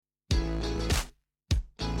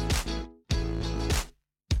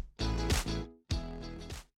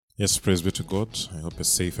Yes, praise be to God. I hope you're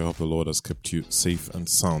safe. I hope the Lord has kept you safe and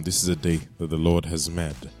sound. This is a day that the Lord has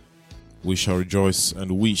made. We shall rejoice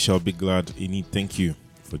and we shall be glad in it. Thank you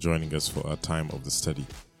for joining us for our time of the study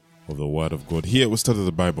of the Word of God. Here we study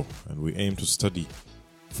the Bible and we aim to study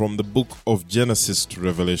from the book of Genesis to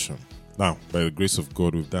Revelation. Now, by the grace of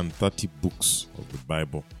God, we've done 30 books of the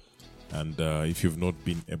Bible. And if you've not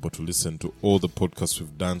been able to listen to all the podcasts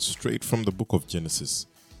we've done straight from the book of Genesis,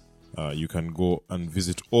 you can go and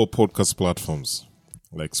visit all podcast platforms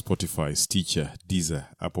like Spotify, Stitcher, Deezer,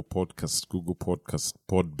 Apple Podcast, Google Podcast,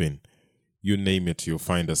 Podbean. You name it, you'll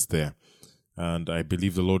find us there. And I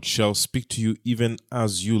believe the Lord shall speak to you even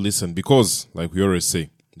as you listen, because, like we always say,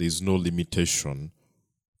 there is no limitation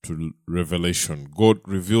to revelation. God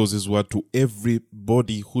reveals His word to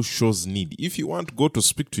everybody who shows need. If you want God to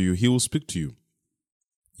speak to you, He will speak to you.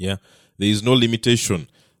 Yeah, there is no limitation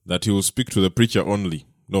that He will speak to the preacher only.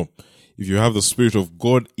 No, if you have the Spirit of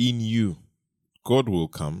God in you, God will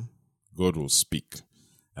come, God will speak,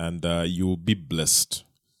 and you will be blessed.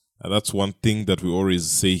 And that's one thing that we always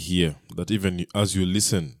say here, that even as you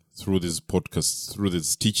listen through these podcasts, through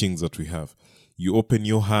these teachings that we have, you open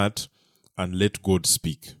your heart and let God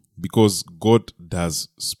speak, because God does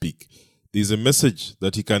speak. There's a message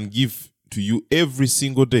that He can give to you every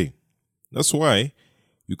single day. That's why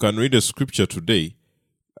you can read a scripture today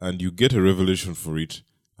and you get a revelation for it,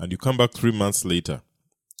 and you come back 3 months later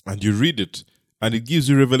and you read it and it gives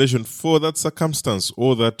you revelation for that circumstance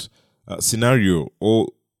or that scenario or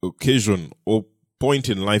occasion or point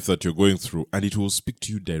in life that you're going through, and it will speak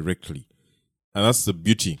to you directly. And that's the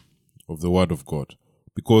beauty of the Word of God,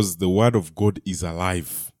 because the Word of God is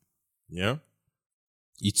alive. Yeah?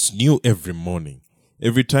 It's new every morning.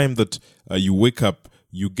 Every time that you wake up,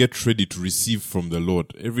 you get ready to receive from the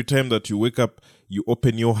Lord. Every time that you wake up, you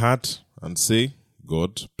open your heart and say,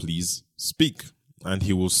 God, please speak. And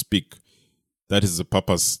He will speak. That is the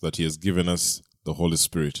purpose that He has given us the Holy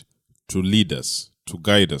Spirit, to lead us, to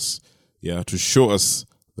guide us, to show us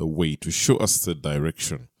the way, to show us the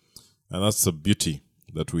direction. And that's the beauty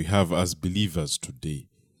that we have as believers today.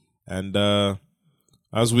 And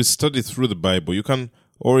as we study through the Bible, you can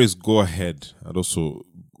always go ahead and also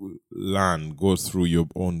go through your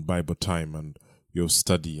own Bible time and your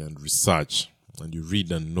study and research, and you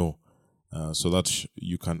read and know, so that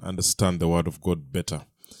you can understand the Word of God better.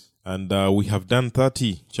 And we have done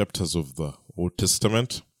 30 chapters of the Old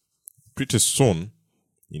Testament. Pretty soon,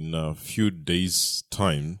 in a few days'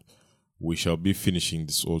 time, we shall be finishing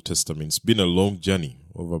this Old Testament. It's been a long journey,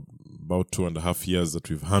 over about 2.5 years that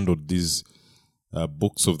we've handled these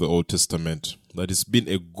books of the Old Testament. That it's been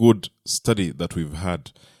a good study that we've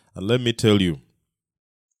had. And let me tell you,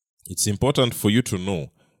 it's important for you to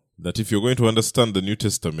know that if you're going to understand the New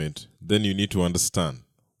Testament, then you need to understand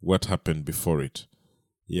what happened before it.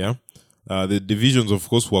 Yeah? The divisions, of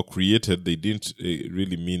course, were created. They didn't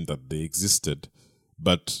really mean that they existed.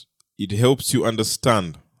 But it helps you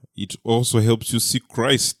understand. It also helps you see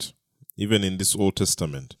Christ, even in this Old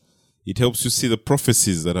Testament. It helps you see the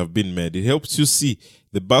prophecies that have been made. It helps you see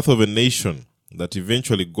the birth of a nation that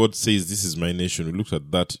eventually God says, this is my nation. We looked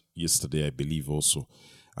at that yesterday, I believe, also.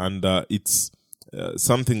 And it's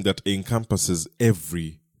something that encompasses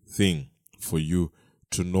everything for you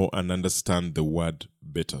to know and understand the Word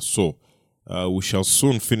better. So, we shall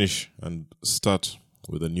soon finish and start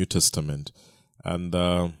with the New Testament. And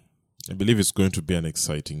I believe it's going to be an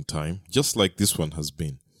exciting time, just like this one has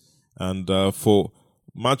been. And for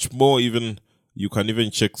much more, even you can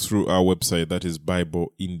even check through our website, that is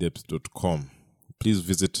BibleInDepth.com. Please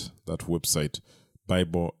visit that website,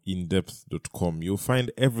 BibleInDepth.com. You'll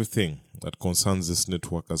find everything that concerns this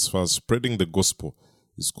network as far as spreading the gospel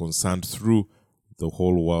is concerned through the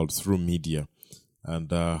whole world, through media.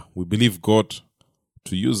 And we believe God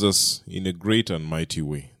to use us in a great and mighty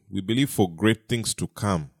way. We believe for great things to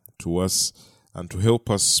come to us and to help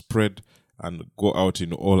us spread and go out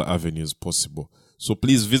in all avenues possible. So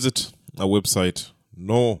please visit our website,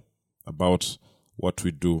 know about what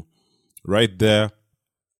we do. Right there,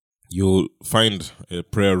 you'll find a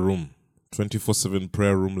prayer room, 24/7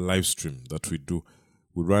 prayer room live stream that we do.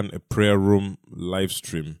 We run a prayer room live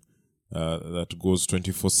stream that goes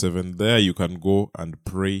 24/7. There you can go and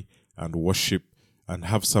pray and worship and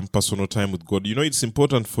have some personal time with God. You know, it's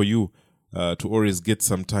important for you to always get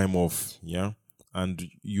some time off,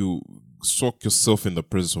 and you soak yourself in the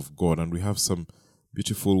presence of God. And we have some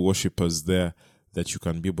beautiful worshipers there that you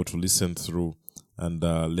can be able to listen through and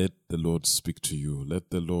let the Lord speak to you. Let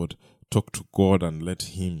the Lord talk to God and let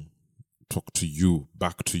Him talk to you,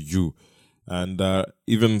 back to you. And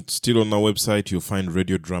even still on our website, you'll find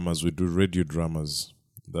radio dramas. We do radio dramas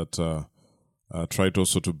that tried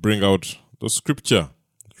also to bring out the scripture,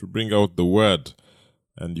 to bring out the word,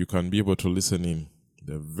 and you can be able to listen in.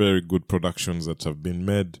 There are very good productions that have been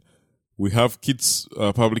made. We have kids'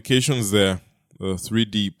 publications there,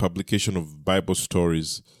 3D publication of Bible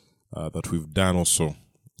stories that we've done also.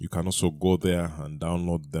 You can also go there and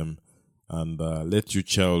download them and let your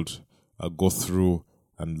child go through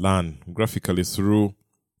and learn graphically through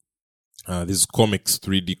these comics,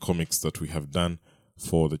 3D comics that we have done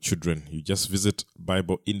for the children. You just visit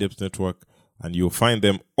Bible In-Depth Network and you'll find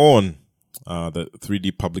them on the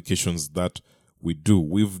 3D publications that we do.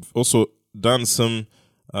 We've also done some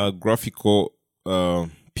graphical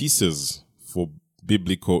pieces for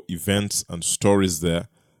biblical events and stories there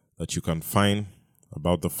that you can find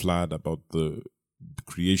about the flood, about the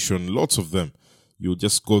creation, lots of them. You'll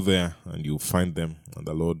just go there and you'll find them, and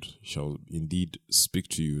the Lord shall indeed speak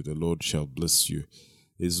to you. The Lord shall bless you.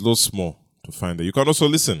 There's lots more to find there. You can also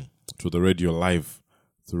listen to the radio live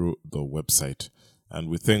through the website. And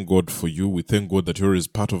we thank God for you. We thank God that you're always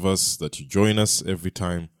part of us, that you join us every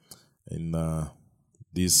time in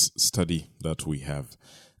this study that we have.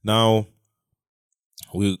 Now,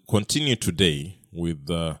 we'll continue today with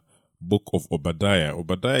the book of Obadiah.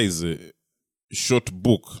 Obadiah is a short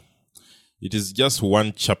book. It is just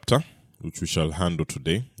one chapter, which we shall handle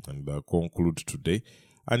today and conclude today.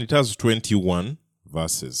 And it has 21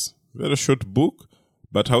 verses. Very short book,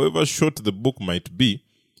 but however short the book might be,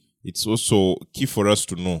 it's also key for us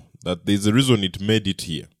to know that there's a reason it made it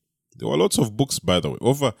here. There were lots of books, by the way.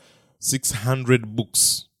 Over 600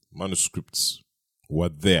 books, manuscripts were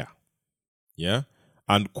there. Yeah?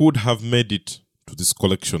 And could have made it to this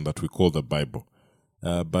collection that we call the Bible.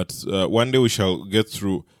 But one day we shall get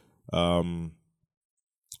through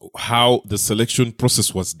how the selection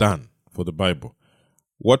process was done for the Bible.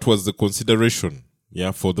 What was the consideration,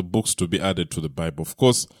 for the books to be added to the Bible? Of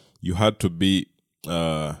course, you had to be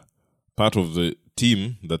part of the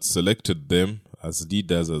team that selected them as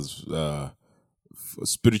leaders, as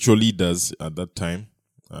spiritual leaders at that time,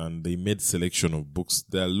 and they made selection of books.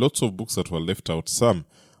 There are lots of books that were left out. Some,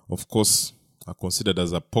 of course, are considered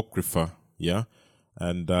as apocrypha,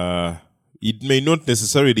 and it may not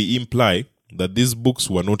necessarily imply that these books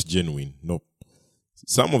were not genuine. No.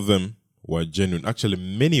 Some of them were genuine. Actually,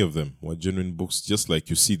 many of them were genuine books, just like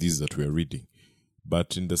you see these that we are reading.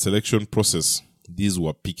 But in the selection process, these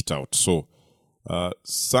were picked out. So,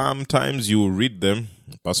 sometimes you will read them.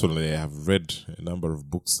 Personally, I have read a number of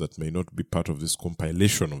books that may not be part of this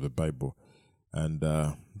compilation of the Bible. And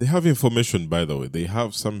they have information, by the way. They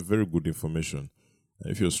have some very good information.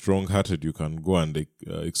 If you're strong-hearted, you can go and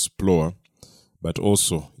explore. But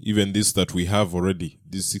also, even this that we have already,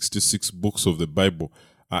 these 66 books of the Bible,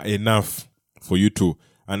 are enough for you to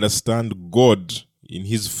understand God in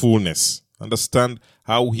His fullness, understand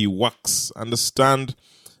how He works, understand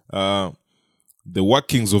the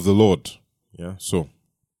workings of the Lord. So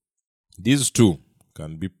these two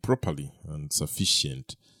can be properly and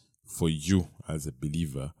sufficient for you as a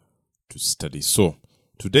believer to study. So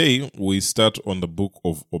today we start on the book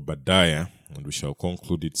of Obadiah, and we shall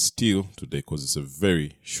conclude it still today because it's a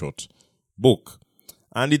very short book.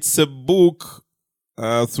 And it's a book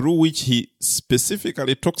through which he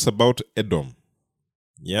specifically talks about Edom.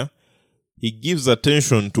 He gives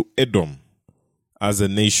attention to Edom as a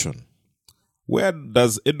nation. Where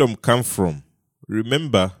does Edom come from?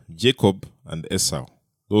 Remember Jacob and Esau,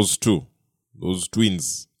 those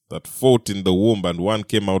twins that fought in the womb, and one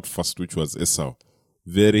came out first, which was Esau.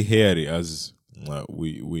 Very hairy, as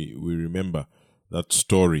we remember that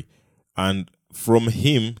story. And from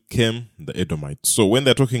him came the Edomites. So when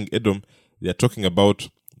they're talking Edom, they're talking about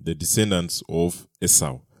the descendants of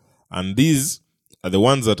Esau. And these are the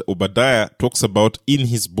ones that Obadiah talks about in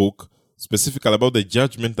his book, specifically about the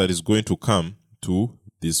judgment that is going to come to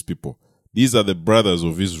these people. These are the brothers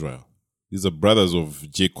of Israel. These are brothers of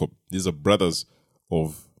Jacob. These are brothers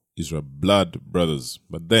of Israel, blood brothers.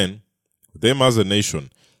 But then, them as a nation,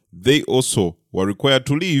 they also were required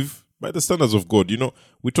to live by the standards of God.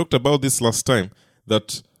 We talked about this last time,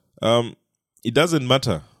 that it doesn't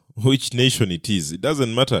matter which nation it is. It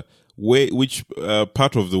doesn't matter which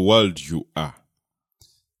part of the world you are.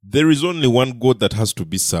 There is only one God that has to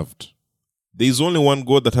be served. There is only one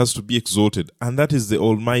God that has to be exalted, and that is the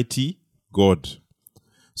Almighty God.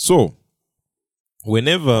 So,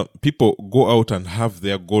 whenever people go out and have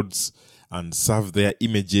their gods and serve their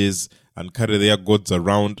images and carry their gods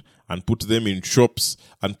around and put them in shops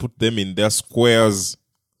and put them in their squares,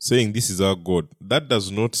 saying this is our God, that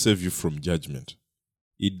does not save you from judgment.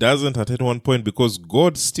 It doesn't at any one point, because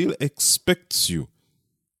God still expects you,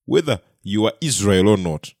 whether you are Israel or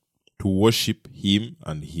not, to worship him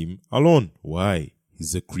and him alone. Why?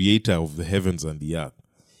 He's the creator of the heavens and the earth.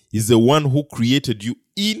 He's the one who created you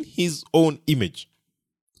in his own image.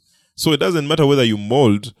 So it doesn't matter whether you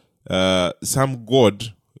mold some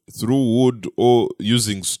god through wood or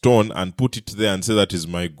using stone and put it there and say that is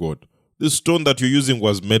my god. The stone that you're using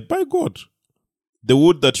was made by God. The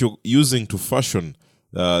wood that you're using to fashion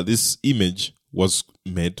this image was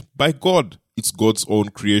made by God. It's God's own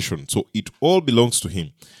creation. So it all belongs to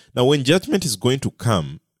him. Now when judgment is going to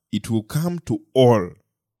come, it will come to all.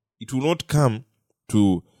 It will not come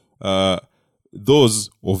to those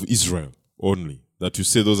of Israel only. That you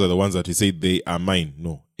say those are the ones that he said they are mine.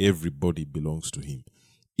 No, everybody belongs to him.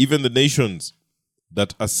 Even the nations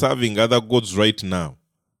that are serving other gods right now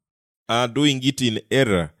are doing it in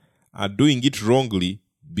error, are doing it wrongly,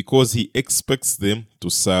 because he expects them to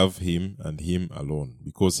serve him and him alone,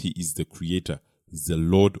 because he is the creator, he's the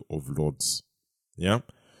Lord of Lords. Yeah.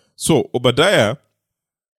 So Obadiah,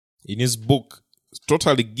 in his book,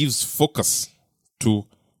 totally gives focus to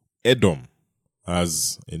Edom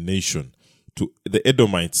as a nation, to the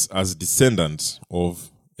Edomites as descendants of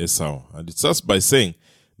Esau. And it starts by saying,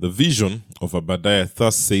 the vision of Obadiah,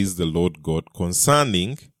 thus says the Lord God,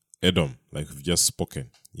 concerning Edom, like we've just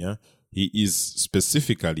spoken. Yeah. He is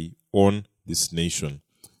specifically on this nation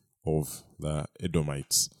of the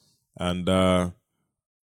Edomites. And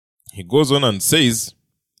he goes on and says,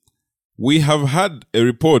 we have had a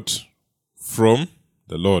report from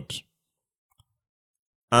the Lord,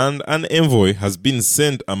 and an envoy has been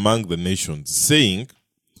sent among the nations, saying,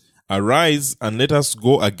 arise and let us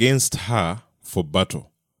go against her for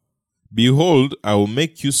battle. Behold, I will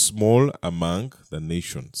make you small among the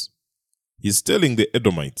nations. He's telling the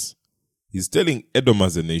Edomites, he's telling Edom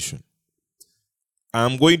as a nation,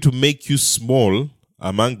 I'm going to make you small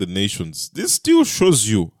among the nations. This still shows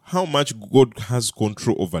you how much God has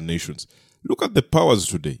control over nations. Look at the powers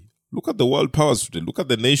today. Look at the world powers today. Look at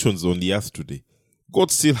the nations on the earth today. God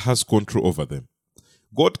still has control over them.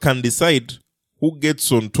 God can decide who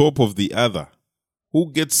gets on top of the other,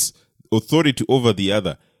 who gets authority over the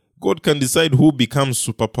other. God can decide who becomes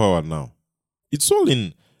superpower now. It's all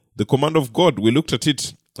in the command of God. We looked at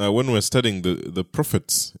it when we were studying the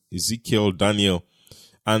prophets, Ezekiel, Daniel,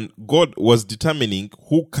 and God was determining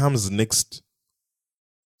who comes next.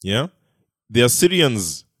 Yeah? The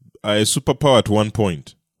Assyrians are a superpower at one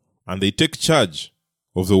point, and they take charge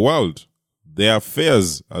of the world. Their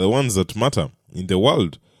affairs are the ones that matter in the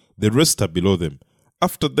world. The rest are below them.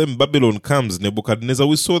 After them, Babylon comes, Nebuchadnezzar.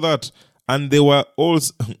 We saw that. And they were all,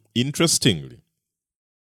 interestingly,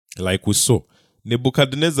 like we saw,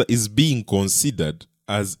 Nebuchadnezzar is being considered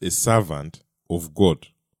as a servant of God.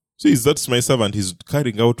 So that's my servant. He's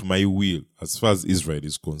carrying out my will as far as Israel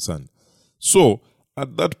is concerned. So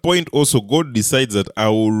at that point also, God decides that I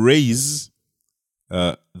will raise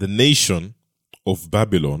the nation of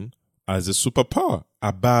Babylon as a superpower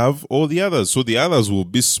above all the others. So the others will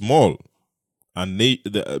be small, and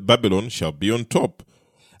Babylon shall be on top.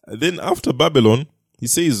 Then after Babylon, he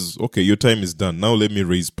says, okay, your time is done. Now let me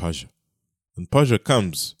raise Persia. And Persia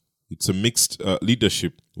comes. It's a mixed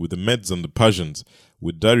leadership with the Medes and the Persians,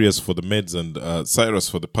 with Darius for the Medes and Cyrus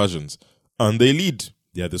for the Persians. And they lead.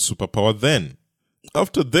 They are the superpower then.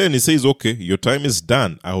 After then, he says, okay, your time is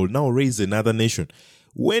done. I will now raise another nation.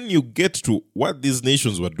 When you get to what these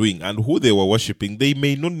nations were doing and who they were worshipping, they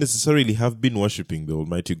may not necessarily have been worshipping the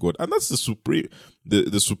Almighty God. And that's the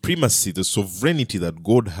supremacy, the sovereignty that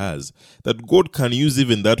God has, that God can use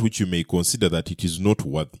even that which you may consider that it is not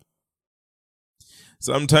worthy.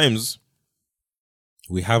 Sometimes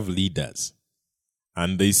we have leaders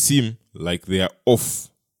and they seem like they are off.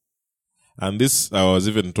 And this, I was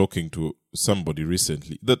even talking to somebody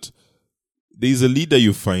recently, that there is a leader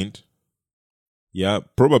you find,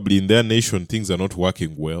 probably in their nation things are not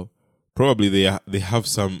working well. Probably they have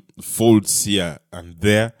some faults here and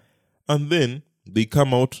there. And then they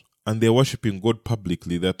come out and they're worshiping God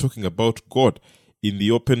publicly. They're talking about God in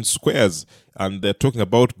the open squares. And they're talking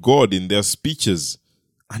about God in their speeches.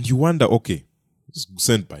 And you wonder, okay, this is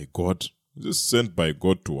sent by God. This is sent by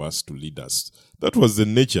God to us to lead us. That was the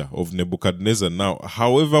nature of Nebuchadnezzar now.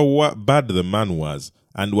 However bad the man was,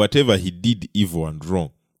 and whatever he did evil and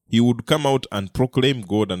wrong, he would come out and proclaim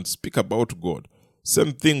God and speak about God.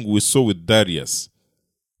 Same thing we saw with Darius.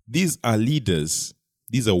 These are leaders.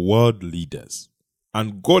 These are world leaders.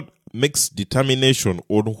 And God makes determination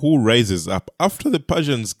on who rises up. After the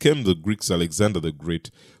Persians came the Greeks, Alexander the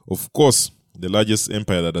Great. Of course, the largest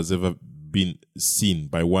empire that has ever been seen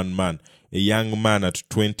by one man. A young man at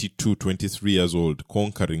 22, 23 years old,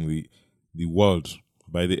 conquering the world.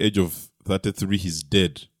 By the age of 33, he's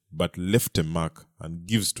dead. but left a mark and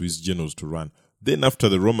gives to his generals to run. Then after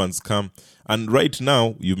the Romans come, and right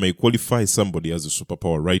now you may qualify somebody as a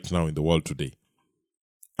superpower right now in the world today.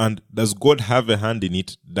 And does God have a hand in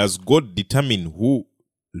it? Does God determine who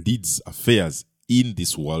leads affairs in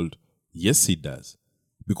this world? Yes, he does.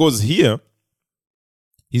 Because here,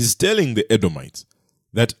 he's telling the Edomites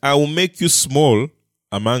that I will make you small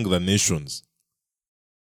among the nations.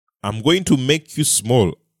 I'm going to make you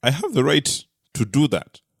small. I have the right to do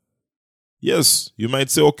that. Yes, you might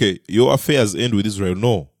say, okay, your affairs end with Israel.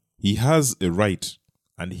 No, he has a right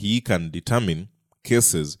and he can determine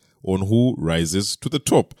cases on who rises to the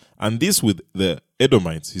top. And this with the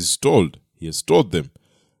Edomites, he has told them,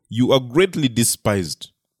 you are greatly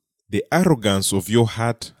despised. The arrogance of your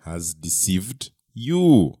heart has deceived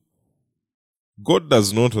you. God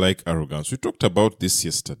does not like arrogance. We talked about this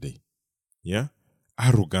yesterday. Yeah?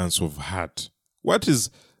 Arrogance of heart. What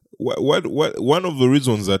one of the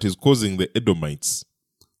reasons that is causing the Edomites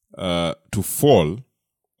to fall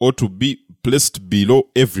or to be placed below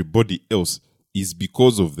everybody else is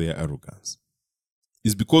because of their arrogance.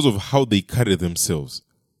 It's because of how they carry themselves.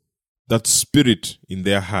 That spirit in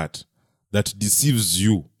their heart that deceives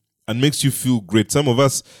you and makes you feel great. Some of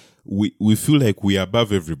us, we feel like we are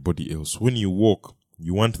above everybody else. When you walk,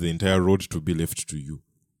 you want the entire road to be left to you.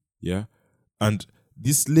 Yeah? And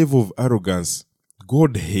this level of arrogance,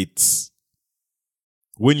 God hates.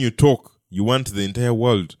 When you talk, you want the entire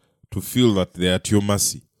world to feel that they are at your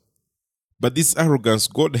mercy. But this arrogance,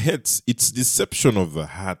 God hates. It's deception of the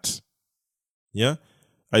heart. Yeah?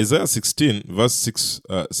 Isaiah 16 verse 6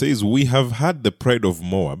 says, we have had the pride of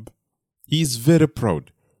Moab. He is very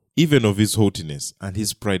proud, even of his haughtiness and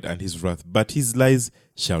his pride and his wrath. But his lies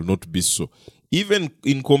shall not be so. Even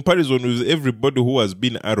in comparison with everybody who has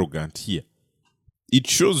been arrogant here, it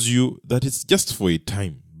shows you that it's just for a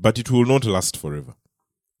time, but it will not last forever.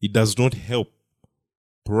 It does not help.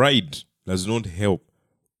 Pride does not help.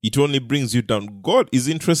 It only brings you down. God is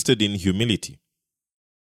interested in humility.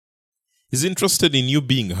 He's interested in you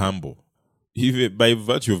being humble. Even by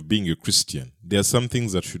virtue of being a Christian, there are some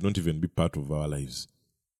things that should not even be part of our lives.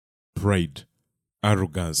 Pride,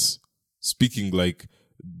 arrogance, speaking like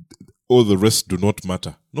all the rest do not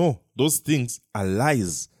matter. No, those things are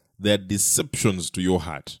lies. They are deceptions to your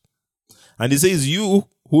heart. And he says, you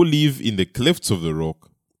who live in the clefts of the rock,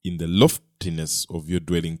 in the loftiness of your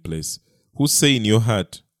dwelling place, who say in your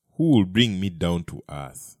heart, who will bring me down to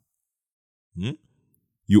earth?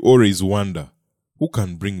 You always wonder, who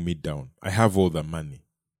can bring me down? I have all the money.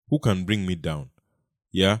 Who can bring me down?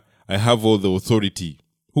 Yeah, I have all the authority.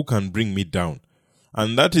 Who can bring me down?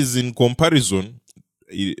 And that is in comparison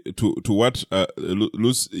to what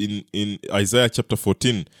in Isaiah chapter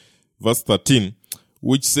 14, verse 13,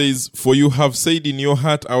 which says, for you have said in your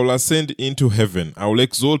heart, I will ascend into heaven. I will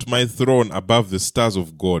exalt my throne above the stars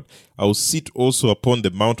of God. I will sit also upon the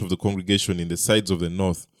mount of the congregation in the sides of the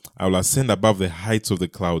north. I will ascend above the heights of the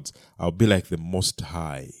clouds. I will be like the Most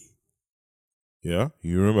High. Yeah?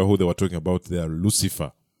 You remember who they were talking about there?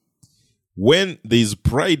 Lucifer. When there is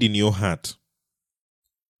pride in your heart,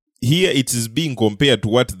 here it is being compared to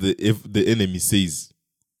what the enemy says,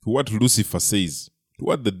 to what Lucifer says, to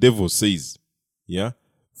what the devil says. Yeah?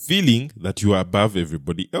 Feeling that you are above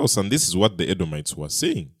everybody else. And this is what the Edomites were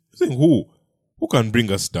saying. Saying, who can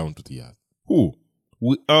bring us down to the earth? Who?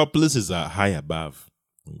 Our places are high above.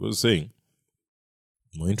 God is saying,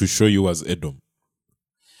 I'm going to show you as Edom.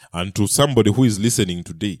 And to somebody who is listening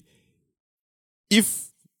today,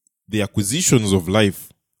 if the acquisitions of life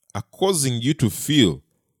are causing you to feel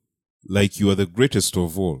like you are the greatest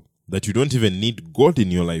of all, that you don't even need God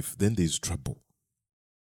in your life, then there is trouble.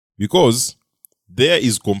 Because there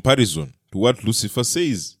is comparison to what Lucifer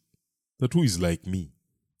says, that who is like me?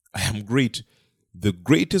 I am great. The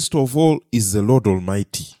greatest of all is the Lord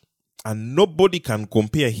Almighty. And nobody can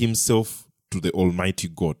compare himself to the Almighty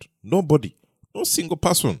God. Nobody. No single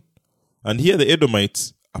person. And here the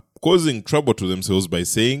Edomites are causing trouble to themselves by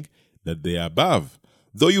saying that they are above.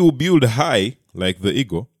 Though you build high like the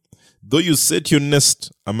eagle, though you set your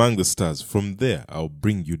nest among the stars, from there I'll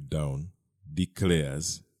bring you down,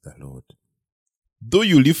 declares the Lord. Though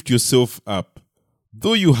you lift yourself up,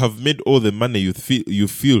 though you have made all the money you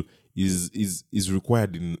feel is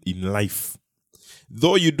required in life,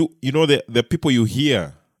 though you do, the people you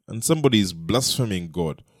hear, and somebody is blaspheming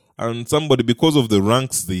God, and somebody, because of the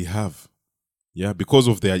ranks they have, because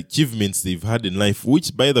of the achievements they've had in life,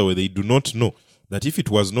 which, by the way, they do not know that if it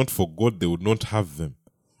was not for God, they would not have them.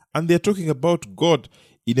 And they're talking about God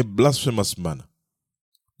in a blasphemous manner.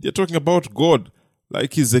 They're talking about God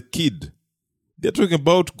like he's a kid. They're talking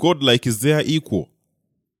about God like he's their equal.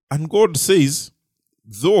 And God says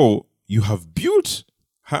though you have built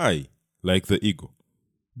high like the eagle,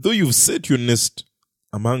 though you've set your nest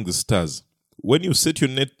among the stars. When you set your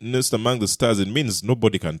nest among the stars, it means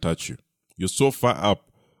nobody can touch you. You're so far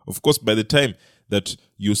up. Of course, by the time that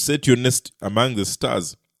you set your nest among the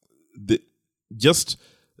stars, just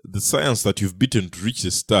the science that you've beaten to reach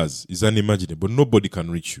the stars is unimaginable. Nobody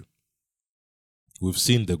can reach you. We've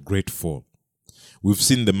seen the great fall. We've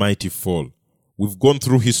seen the mighty fall. We've gone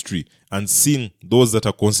through history and seen those that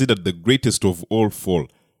are considered the greatest of all fall.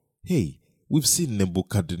 Hey, we've seen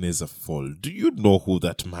Nebuchadnezzar fall. Do you know who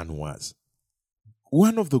that man was?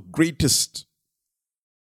 One of the greatest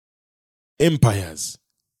empires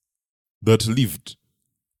that lived,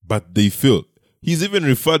 but they fell. He's even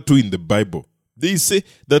referred to in the Bible. They say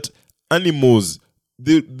that animals,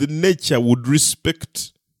 the nature would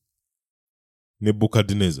respect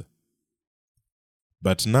Nebuchadnezzar.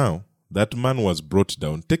 But now, that man was brought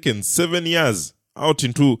down, taken 7 years out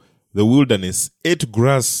into the wilderness, ate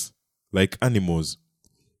grass like animals.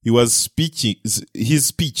 He was speaking, his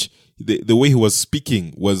speech, the way he was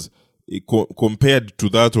speaking was compared to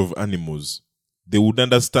that of animals. They would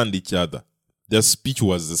understand each other. Their speech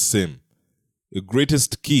was the same. A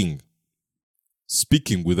greatest king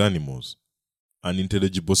speaking with animals.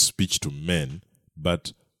 Unintelligible speech to men,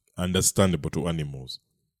 but understandable to animals.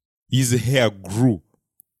 His hair grew,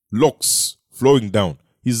 locks flowing down.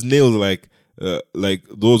 His nails like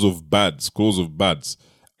those of birds, claws of birds.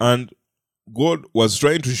 And God was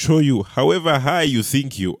trying to show you, however high you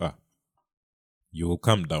think you are, you will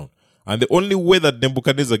come down. And the only way that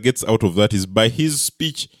Nebuchadnezzar gets out of that is by his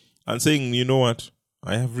speech and saying, you know what?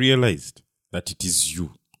 I have realized that it is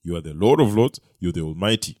you. You are the Lord of Lords. You're the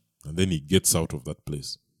Almighty. And then he gets out of that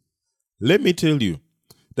place. Let me tell you,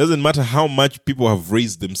 doesn't matter how much people have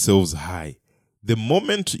raised themselves high. The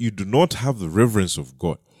moment you do not have the reverence of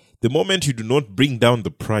God, the moment you do not bring down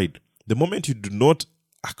the pride, the moment you do not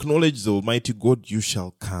acknowledge the Almighty God, you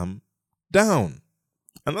shall come down.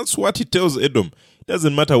 And that's what he tells Edom. It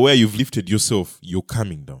doesn't matter where you've lifted yourself, you're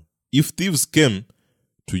coming down. If thieves came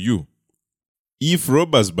to you, if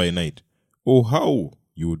robbers by night, oh, how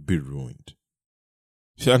you would be ruined.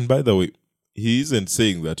 And by the way, he isn't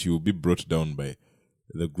saying that you will be brought down by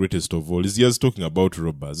the greatest of all. He's just talking about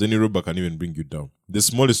robbers. Any robber can even bring you down. The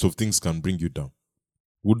smallest of things can bring you down.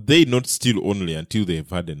 Would they not steal only until they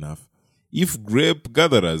have had enough? If grape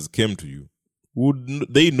gatherers came to you, would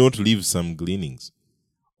they not leave some gleanings?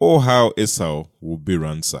 Oh, how Esau will be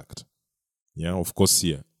ransacked. Yeah, of course,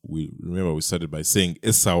 here, we started by saying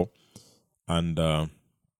Esau and the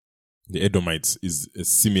Edomites is a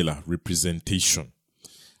similar representation.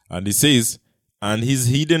 And he says, and his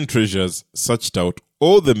hidden treasures searched out,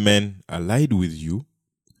 all the men allied with you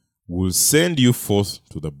will send you forth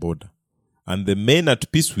to the border, and the men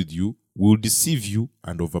at peace with you will deceive you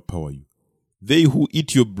and overpower you. They who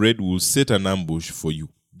eat your bread will set an ambush for you.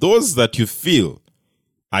 Those that you feel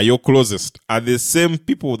are your closest are the same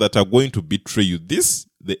people that are going to betray you. This,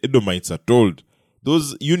 the Edomites are told.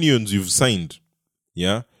 Those unions you've signed,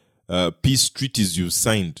 peace treaties you've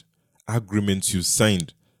signed, agreements you've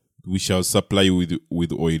signed, we shall supply you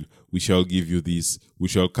with oil, we shall give you this, we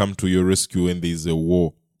shall come to your rescue when there is a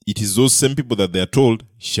war. It is those same people that they are told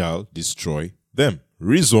shall destroy them.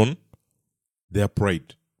 Reason, their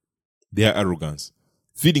pride, their arrogance,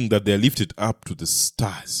 feeling that they are lifted up to the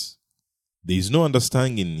stars. There is no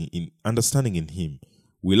understanding in him.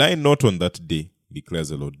 Will I not on that day, declares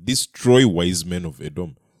the Lord, destroy wise men of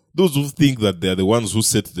Edom? Those who think that they are the ones who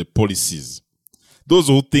set the policies. Those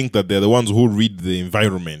who think that they are the ones who read the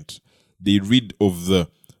environment. They read of the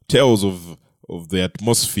tales of the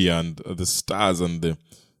atmosphere and the stars and the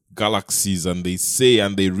galaxies, and they say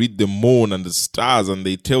and they read the moon and the stars and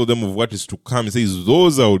they tell them of what is to come. He says,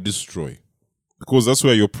 those I will destroy. Because that's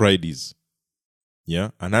where your pride is.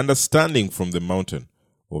 Yeah, an understanding from the mountain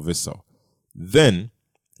of Esau. Then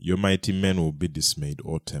your mighty men will be dismayed,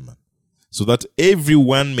 O Teman, so that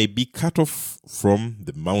everyone may be cut off from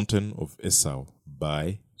the mountain of Esau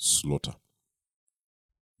by slaughter,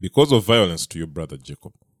 because of violence to your brother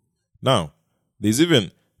Jacob. Now, there's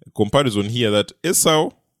even a comparison here that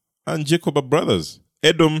Esau and Jacob are brothers.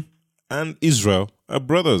 Edom and Israel are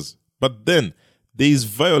brothers. But then there is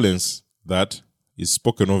violence that is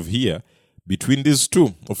spoken of here between these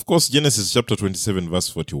two. Of course, Genesis chapter 27 verse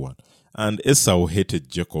 41. And Esau hated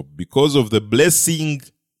Jacob because of the blessing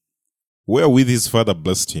wherewith his father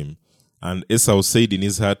blessed him. And Esau said in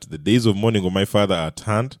his heart, the days of mourning of my father are at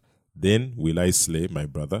hand, then will I slay my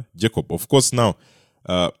brother Jacob. Of course, now,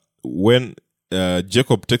 when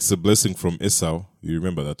Jacob takes the blessing from Esau, you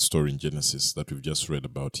remember that story in Genesis that we've just read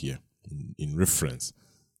about here in reference.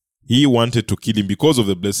 He wanted to kill him because of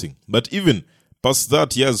the blessing. But even past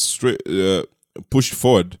that, he has pushed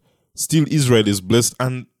forward. Still, Israel is blessed,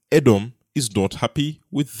 and Edom is not happy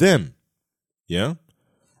with them. Yeah?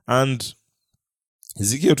 And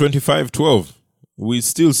Ezekiel 25:12, we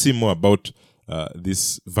still see more about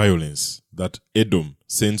this violence that Edom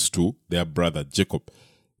sends to their brother Jacob.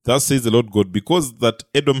 Thus says the Lord God, because that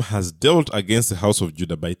Edom has dealt against the house of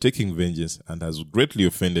Judah by taking vengeance, and has greatly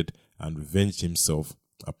offended and revenged himself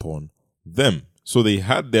upon them. So they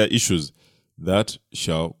had their issues that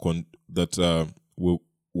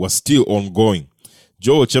were still ongoing.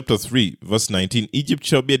 Joel chapter 3 verse 19, Egypt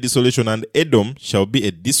shall be a desolation, and Edom shall be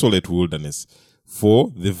a desolate wilderness,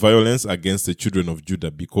 for the violence against the children of Judah,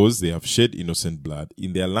 because they have shed innocent blood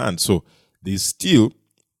in their land. So they still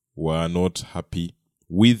were not happy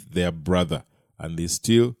with their brother, and they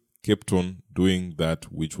still kept on doing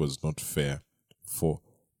that which was not fair for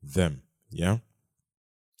them. Yeah.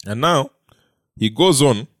 And now he goes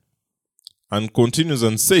on and continues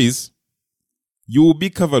and says, you will be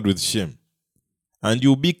covered with shame, and you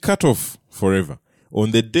will be cut off forever,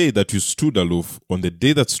 on the day that you stood aloof, on the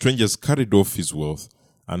day that strangers carried off his wealth,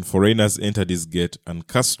 and foreigners entered his gate and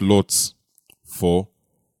cast lots for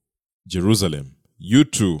Jerusalem. You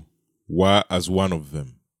too were as one of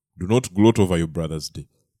them. Do not gloat over your brother's day,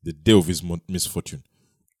 the day of his misfortune.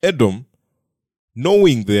 Edom,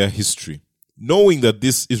 knowing their history, knowing that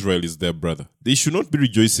this Israel is their brother, they should not be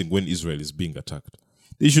rejoicing when Israel is being attacked.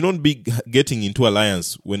 They should not be getting into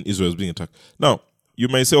alliance when Israel is being attacked. Now, you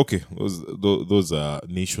might say, okay, those are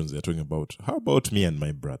nations they're talking about. How about me and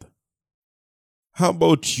my brother? How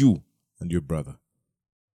about you and your brother?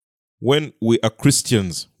 When we are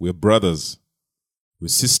Christians, we're brothers, we're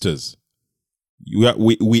sisters, we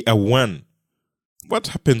are one. What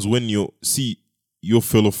happens when you see your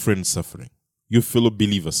fellow friends suffering, your fellow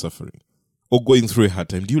believers suffering, or going through a hard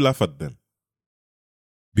time? Do you laugh at them?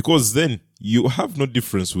 Because then you have no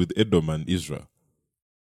difference with Edom and Israel.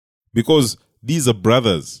 Because these are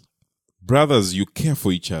brothers. Brothers, you care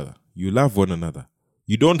for each other. You love one another.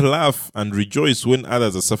 You don't laugh and rejoice when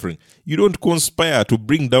others are suffering. You don't conspire to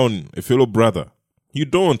bring down a fellow brother. You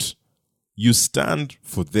don't. You stand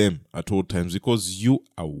for them at all times because you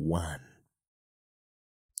are one.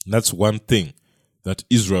 That's one thing that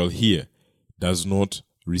Israel here does not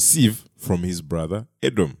receive from his brother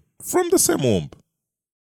Edom, from the same womb.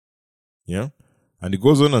 Yeah? And he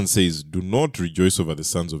goes on and says, do not rejoice over the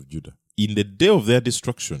sons of Judah in the day of their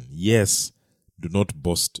destruction. Yes, do not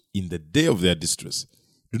boast in the day of their distress.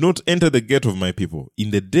 Do not enter the gate of my people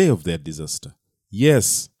in the day of their disaster.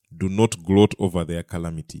 Yes, do not gloat over their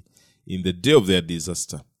calamity in the day of their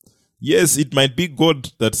disaster. Yes, it might be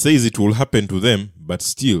God that says it will happen to them, but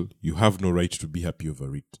still, you have no right to be happy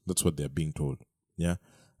over it. That's what they're being told. Yeah?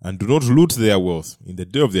 And do not loot their wealth in the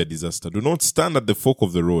day of their disaster. Do not stand at the fork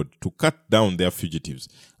of the road to cut down their fugitives.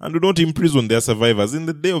 And do not imprison their survivors in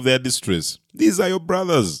the day of their distress. These are your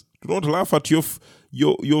brothers. Do not laugh at your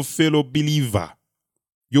fellow believer,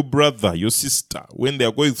 your brother, your sister, when they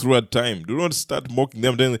are going through a time. Do not start mocking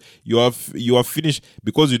them. Then you are finished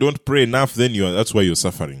because you don't pray enough. Then that's why you're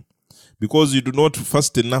suffering. Because you do not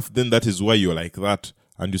fast enough. Then that is why you're like that.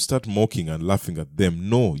 And you start mocking and laughing at them.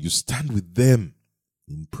 No, you stand with them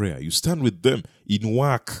in prayer. You stand with them in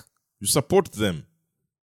work. You support them.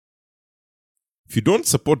 If you don't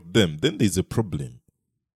support them, then there's a problem.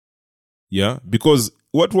 Yeah, because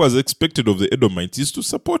what was expected of the Edomites is to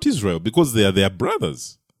support Israel because they are their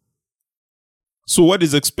brothers. So what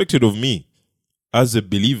is expected of me as a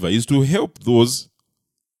believer is to help those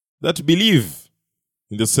that believe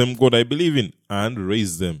in the same God I believe in and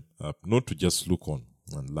raise them up, not to just look on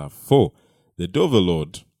and laugh. For the day of the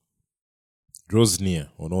Lord draws near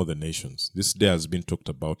on all the nations. This day has been talked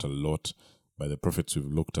about a lot by the prophets we've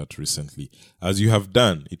looked at recently. As you have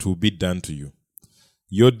done, it will be done to you.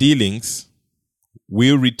 Your dealings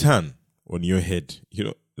will return on your head. You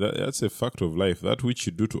know, that's a fact of life. That which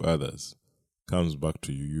you do to others comes back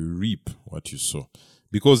to you. You reap what you sow.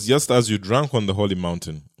 Because just as you drank on the holy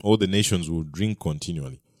mountain, all the nations will drink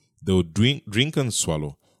continually. They will drink and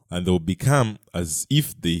swallow, and they will become as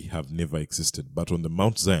if they have never existed. But on the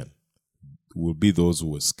Mount Zion will be those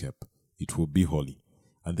who escape. It will be holy.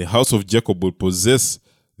 And the house of Jacob will possess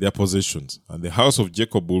their possessions. And the house of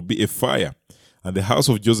Jacob will be a fire. And the house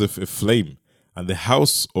of Joseph a flame. And the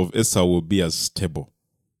house of Esau will be as stable.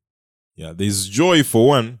 Yeah, there is joy for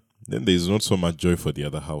one, then there is not so much joy for the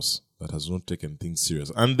other house that has not taken things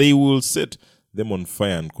serious. And they will set them on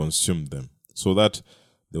fire and consume them, so that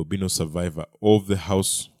there will be no survivor of the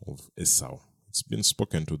house of Esau. It's been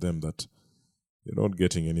spoken to them that you're not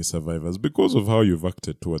getting any survivors because of how you've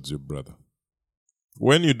acted towards your brother.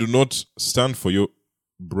 When you do not stand for your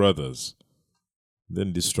brothers,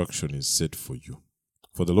 then destruction is set for you.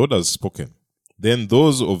 For the Lord has spoken. Then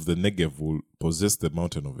those of the Negev will possess the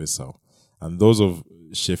mountain of Esau, and those of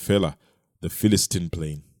Shephelah, the Philistine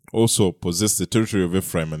plain, also possess the territory of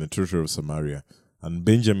Ephraim and the territory of Samaria, and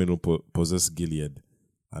Benjamin will possess Gilead,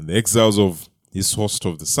 and the exiles of his host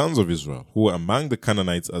of the sons of Israel, who are among the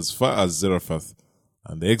Canaanites as far as Zarephath,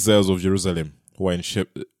 and the exiles of Jerusalem, who are in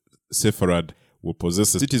Sepharad, will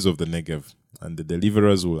possess the cities of the Negev, and the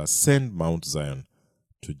deliverers will ascend Mount Zion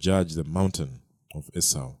to judge the mountain of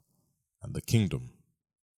Esau, and the kingdom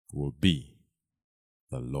will be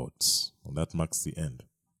the Lord's. And that marks the end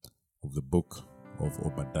of the book of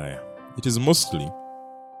Obadiah. It is mostly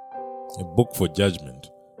a book for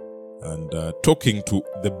judgment and talking to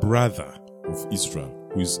the brother of Israel,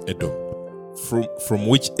 who is Edom, from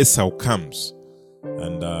which Esau comes.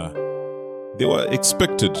 And they were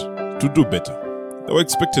expected to do better. They were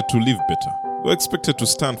expected to live better. They were expected to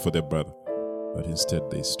stand for their brother. But instead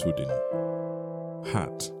they stood in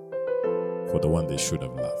heart for the one they should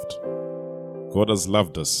have loved. God has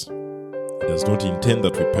loved us. He does not intend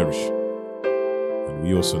that we perish. And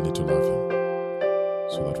we also need to love Him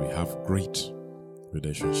so that we have great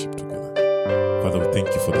relationship together. Father, we thank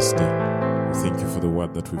you for this day. We thank you for the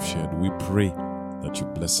word that we've shared. We pray that you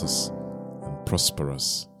bless us and prosper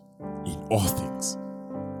us in all things.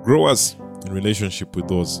 Grow us in relationship with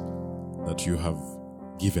those that you have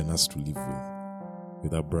given us to live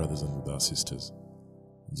with our brothers and with our sisters.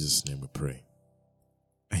 In Jesus' name we pray.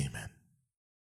 Amen.